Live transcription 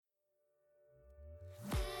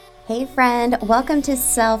Hey friend, welcome to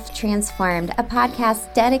Self Transformed, a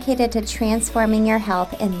podcast dedicated to transforming your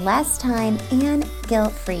health in less time and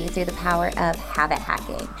guilt-free through the power of habit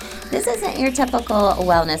hacking. This isn't your typical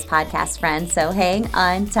wellness podcast, friend, so hang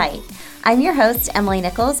on tight. I'm your host, Emily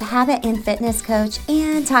Nichols, habit and fitness coach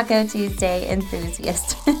and Taco Tuesday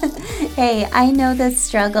enthusiast. Hey, I know the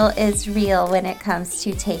struggle is real when it comes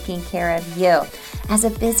to taking care of you. As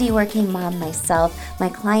a busy working mom myself, my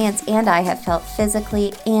clients and I have felt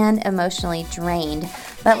physically and emotionally drained,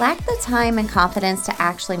 but lack the time and confidence to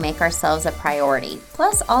actually make ourselves a priority.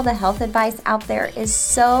 Plus, all the health advice out there is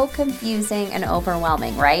so confusing and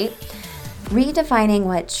overwhelming, right? Redefining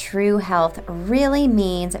what true health really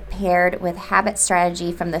means paired with habit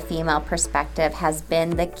strategy from the female perspective has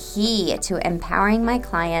been the key to empowering my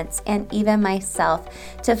clients and even myself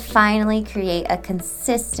to finally create a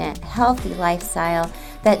consistent, healthy lifestyle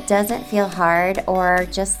that doesn't feel hard or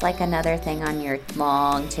just like another thing on your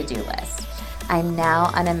long to-do list. I'm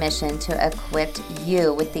now on a mission to equip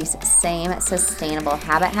you with these same sustainable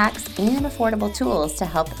habit hacks and affordable tools to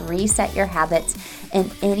help reset your habits in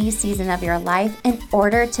any season of your life in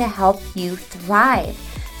order to help you thrive.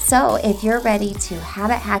 So if you're ready to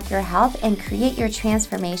habit hack your health and create your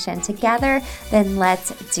transformation together, then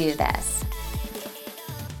let's do this.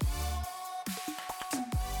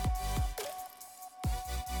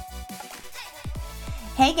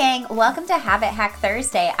 Hey gang, welcome to Habit Hack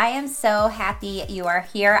Thursday. I am so happy you are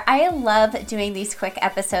here. I love doing these quick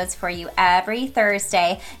episodes for you every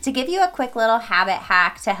Thursday to give you a quick little habit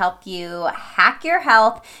hack to help you hack your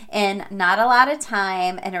health in not a lot of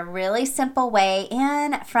time in a really simple way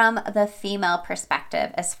and from the female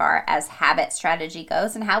perspective as far as habit strategy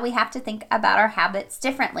goes and how we have to think about our habits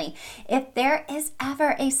differently. If there is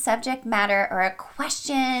ever a subject matter or a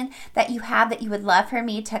question that you have that you would love for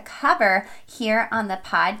me to cover here on the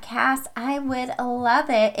podcast, I would love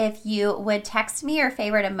it if you would text me your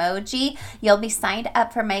favorite emoji. You'll be signed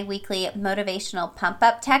up for my weekly motivational pump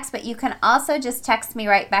up text, but you can also just text me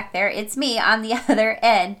right back there. It's me on the other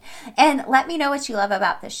end. And let me know what you love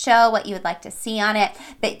about the show, what you would like to see on it.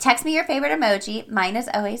 But text me your favorite emoji. Mine is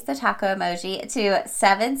always the taco emoji to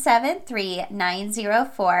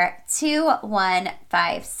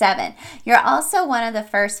 773-904-2157. You're also one of the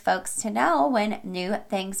first folks to know when new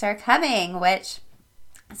things are coming, which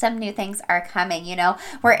some new things are coming. You know,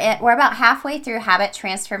 we're about halfway through Habit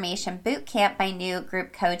Transformation Bootcamp, my new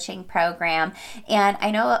group coaching program. And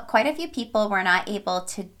I know quite a few people were not able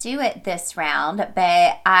to do it this round,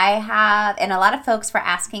 but I have, and a lot of folks were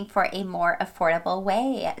asking for a more affordable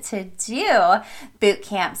way to do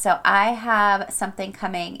bootcamp. So I have something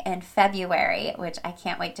coming in February, which I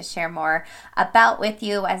can't wait to share more about with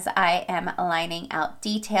you as I am lining out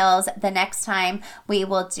details. The next time we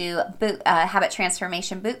will do Habit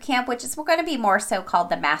Transformation Bootcamp, which is going to be more so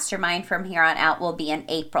called the Mastermind from here on out, will be in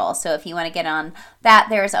April. So if you want to get on that,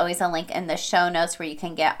 there's always a link in the show notes where you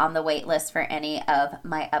can get on the wait list for any of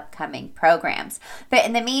my upcoming programs. But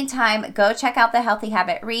in the meantime, go check out the Healthy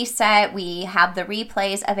Habit Reset. We have the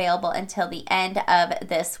replays available until the end of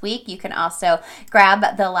this week. You can also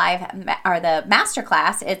grab the live or the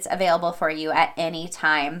masterclass. It's available for you at any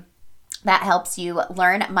time. That helps you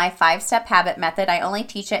learn my 5-step habit method. I only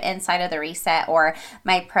teach it inside of the reset or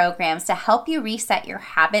my programs to help you reset your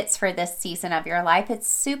habits for this season of your life. It's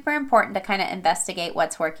super important to kind of investigate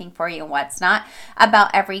what's working for you and what's not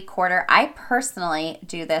about every quarter. I personally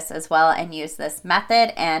do this as well and use this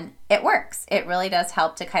method, and it works. It really does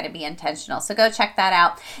help to kind of be intentional. So go check that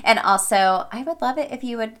out. And also, I would love it if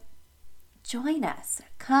you would join us.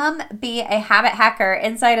 Come be a habit hacker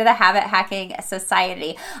inside of the Habit Hacking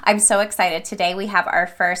Society. I'm so excited. Today we have our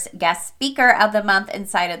first guest speaker of the month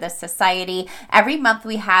inside of the society. Every month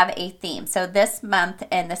we have a theme. So this month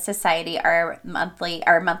in the society, our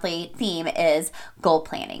monthly theme is goal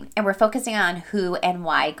planning. And we're focusing on who and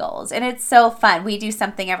why goals. And it's so fun. We do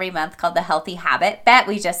something every month called the Healthy Habit Bet.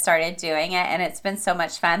 We just started doing it, and it's been so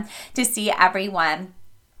much fun to see everyone.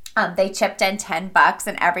 They chipped in $10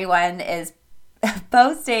 and everyone is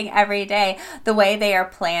posting every day the way they are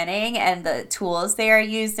planning and the tools they are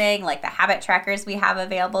using, like the habit trackers we have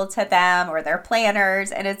available to them or their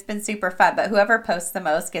planners, and it's been super fun. But whoever posts the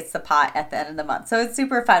most gets the pot at the end of the month. So it's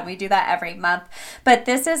super fun. We do that every month. But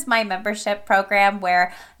this is my membership program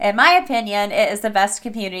where, in my opinion, it is the best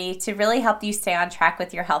community to really help you stay on track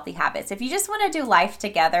with your healthy habits. If you just want to do life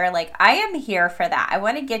together, like I am here for that. I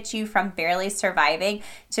want to get you from barely surviving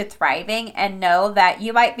to thriving, and know that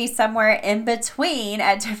you might be somewhere in between between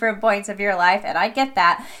at different points of your life, and I get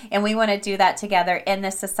that. And we want to do that together in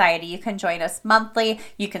this society. You can join us monthly.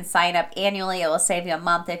 You can sign up annually. It will save you a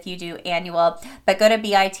month if you do annual. But go to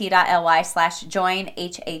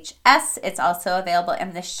bit.ly/joinhhs. It's also available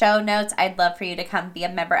in the show notes. I'd love for you to come be a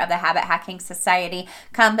member of the Habit Hacking Society.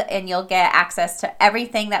 Come and you'll get access to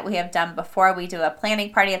everything that we have done before. We do a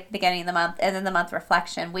planning party at the beginning of the month, and then the month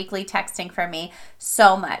reflection, weekly texting from me,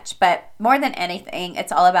 so much. But more than anything,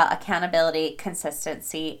 it's all about accountability,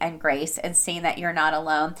 consistency, and grace, and seeing that you're not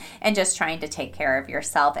alone, and just trying to take care of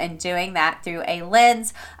yourself, and doing that through a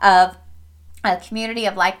lens of a community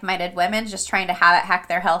of like-minded women just trying to habit hack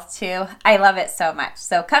their health too. I love it so much.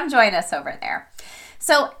 So come join us over there.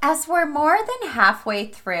 So as we're more than halfway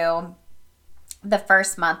through the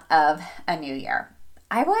first month of a new year,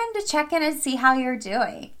 I wanted to check in and see how you're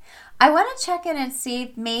doing. I want to check in and see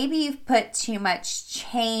if maybe you've put too much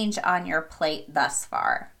change on your plate thus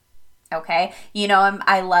far. Okay. You know,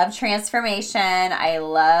 I love transformation. I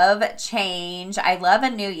love change. I love a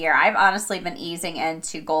new year. I've honestly been easing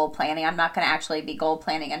into goal planning. I'm not going to actually be goal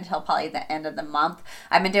planning until probably the end of the month.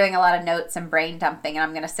 I've been doing a lot of notes and brain dumping, and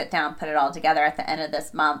I'm going to sit down and put it all together at the end of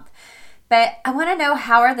this month. But I want to know,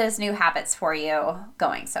 how are those new habits for you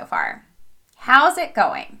going so far? How's it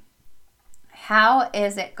going? How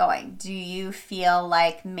is it going? Do you feel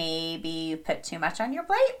like maybe you put too much on your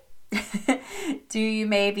plate? Do you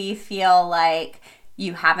maybe feel like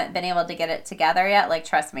you haven't been able to get it together yet? Like,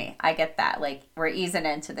 trust me, I get that. Like, we're easing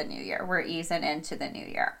into the new year.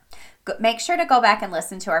 Make sure to go back and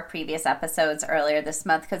listen to our previous episodes earlier this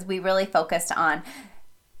month, because we really focused on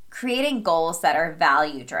creating goals that are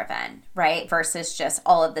value driven, right? Versus just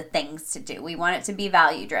all of the things to do. We want it to be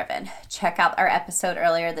value driven. Check out our episode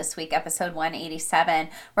earlier this week, episode 187,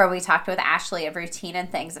 where we talked with Ashley of routine and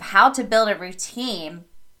things, of how to build a routine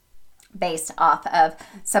based off of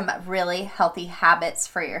some really healthy habits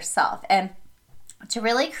for yourself. And to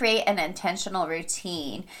really create an intentional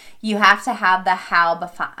routine, you have to have the how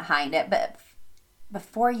behind it. But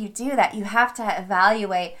before you do that, you have to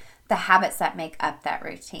evaluate the habits that make up that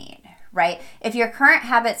routine, right? If your current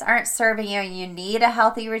habits aren't serving you and you need a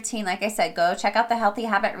healthy routine, like I said, go check out the Healthy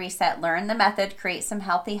Habit Reset, learn the method, create some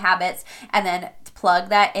healthy habits, and then plug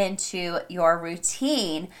that into your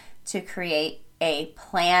routine to create a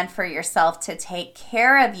plan for yourself to take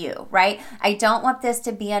care of you, right? I don't want this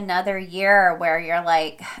to be another year where you're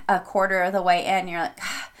like a quarter of the way in, you're like,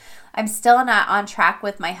 I'm still not on track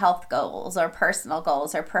with my health goals or personal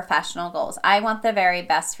goals or professional goals. I want the very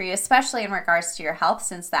best for you, especially in regards to your health,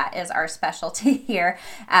 since that is our specialty here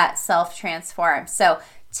at Self Transform. So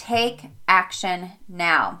take action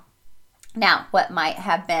now. Now, what might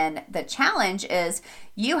have been the challenge is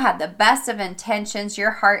you had the best of intentions.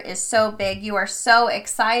 Your heart is so big. You are so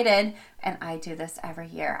excited. And I do this every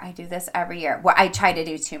year. Where I try to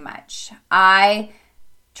do too much.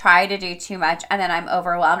 And then I'm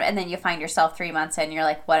overwhelmed, and then you find yourself 3 months in, you're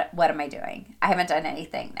like, what am I doing? I haven't done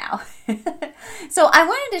anything now. So I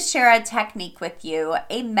wanted to share a technique with you,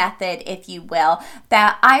 a method, if you will,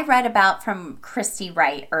 that I read about from Christy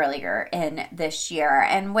Wright earlier in this year.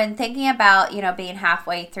 And when thinking about, being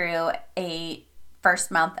halfway through a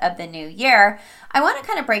first month of the new year, I want to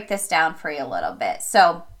kind of break this down for you a little bit.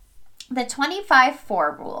 So the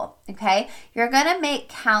 25-4 rule, okay? You're going to make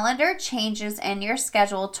calendar changes in your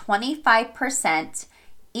schedule 25%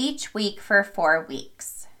 each week for 4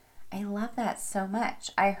 weeks. I love that so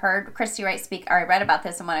much. I heard Christy Wright speak, or I read about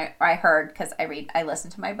this, and when I heard, because I listen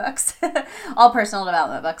to my books, all personal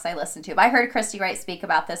development books I listen to, but I heard Christy Wright speak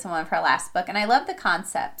about this in one of her last book, and I love the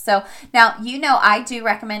concept. So now, I do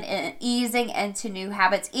recommend easing into new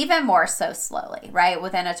habits, even more so slowly, right?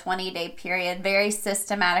 Within a 20-day period, very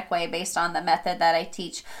systematic way based on the method that I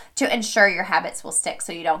teach to ensure your habits will stick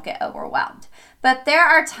so you don't get overwhelmed. But there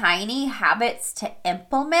are tiny habits to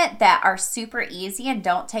implement that are super easy and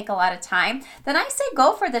don't take a lot of time. Then I say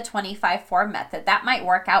go for the 25-4 method. That might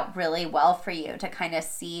work out really well for you to kind of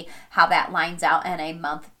see how that lines out in a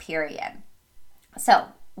month period. So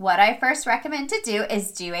what I first recommend to do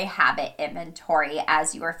is do a habit inventory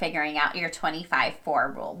as you are figuring out your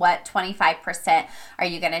 25-4 rule. What 25% are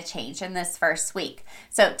you going to change in this first week?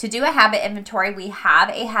 So to do a habit inventory, we have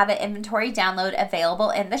a habit inventory download available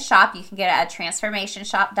in the shop. You can get it at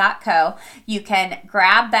transformationshop.co. You can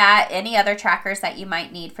grab that, any other trackers that you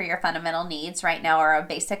might need for your fundamental needs right now, or a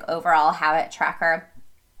basic overall habit tracker.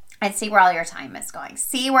 and see where all your time is going.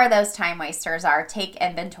 See where those time wasters are. Take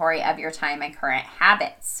inventory of your time and current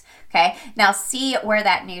habits. Okay, now see where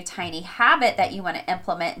that new tiny habit that you want to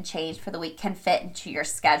implement and change for the week can fit into your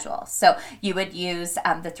schedule. So you would use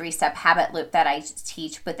the 3-step habit loop that I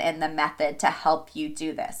teach within the method to help you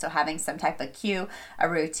do this. So having some type of cue, a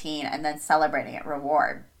routine, and then celebrating it,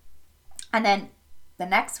 reward. And then the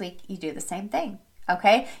next week, you do the same thing.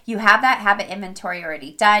 Okay, you have that habit inventory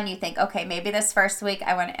already done. You think, okay, maybe this first week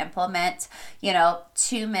I want to implement,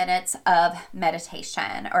 2 minutes of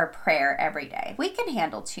meditation or prayer every day. We can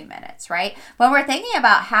handle 2 minutes, right? When we're thinking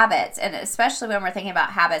about habits, and especially when we're thinking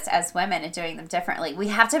about habits as women and doing them differently, we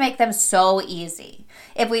have to make them so easy.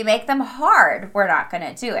 If we make them hard, we're not going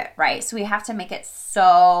to do it, right? So we have to make it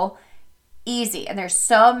so easy. And there's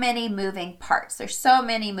so many moving parts.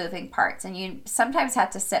 And you sometimes have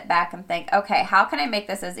to sit back and think, okay, how can I make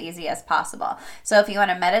this as easy as possible? So if you want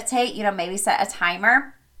to meditate, maybe set a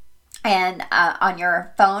timer and on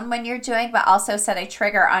your phone when you're doing, but also set a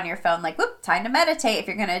trigger on your phone, like, whoop, time to meditate. If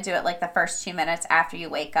you're going to do it like the first 2 minutes after you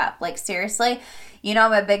wake up, like seriously,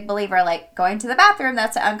 I'm a big believer, like going to the bathroom,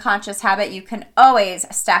 that's an unconscious habit. You can always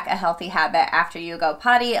stack a healthy habit after you go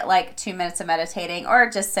potty, like 2 minutes of meditating or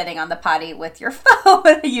just sitting on the potty with your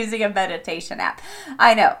phone using a meditation app.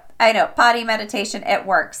 I know, potty meditation, it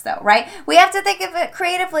works though, right? We have to think of it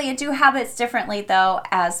creatively and do habits differently though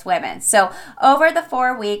as women. So over the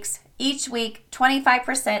 4 weeks, each week,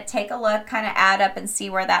 25%, take a look, kind of add up and see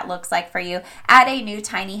where that looks like for you. Add a new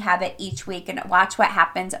tiny habit each week and watch what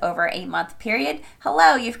happens over a month period.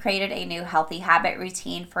 Hello, you've created a new healthy habit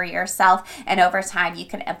routine for yourself. And over time, you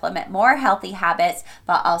can implement more healthy habits,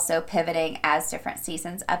 but also pivoting as different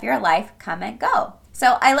seasons of your life come and go.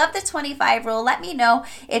 So I love the 25 rule. Let me know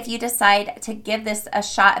if you decide to give this a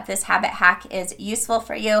shot, if this habit hack is useful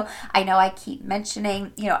for you. I know I keep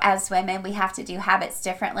mentioning, as women, we have to do habits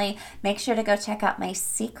differently. Make sure to go check out my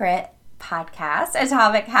secret podcast,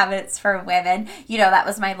 Atomic Habits for Women. That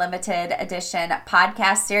was my limited edition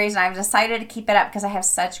podcast series, and I've decided to keep it up because I have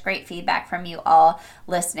such great feedback from you all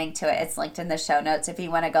listening to it. It's linked in the show notes if you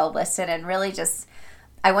want to go listen and really just,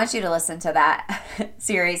 I want you to listen to that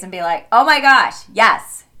series and be like, oh my gosh,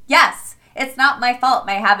 yes, it's not my fault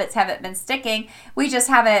my habits haven't been sticking. We just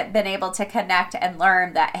haven't been able to connect and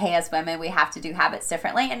learn that, hey, as women, we have to do habits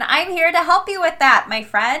differently. And I'm here to help you with that, my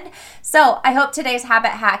friend. So I hope today's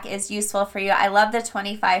habit hack is useful for you. I love the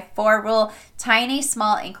 25-4 rule. Tiny,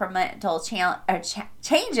 small, incremental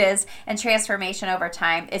changes and transformation over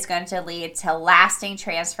time is going to lead to lasting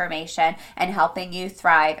transformation and helping you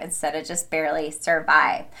thrive instead of just barely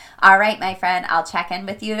survive. All right, my friend, I'll check in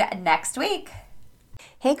with you next week.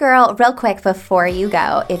 Hey girl, real quick before you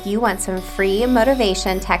go, if you want some free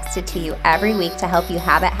motivation texted to you every week to help you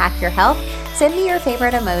habit hack your health, send me your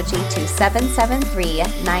favorite emoji to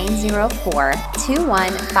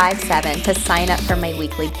 773-904-2157 to sign up for my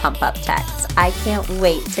weekly pump-up text. I can't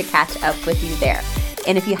wait to catch up with you there.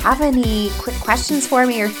 And if you have any quick questions for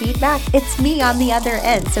me or feedback, it's me on the other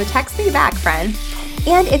end, so text me back, friend.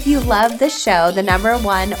 And if you love the show, the number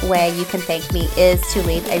one way you can thank me is to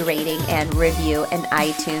leave a rating and review in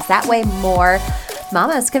iTunes. That way more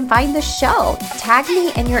mamas can find the show. Tag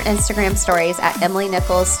me in your Instagram stories at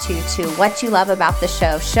EmilyNichols22 what you love about the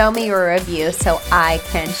show. Show me your review so I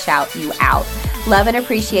can shout you out. Love and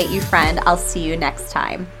appreciate you, friend. I'll see you next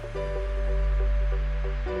time.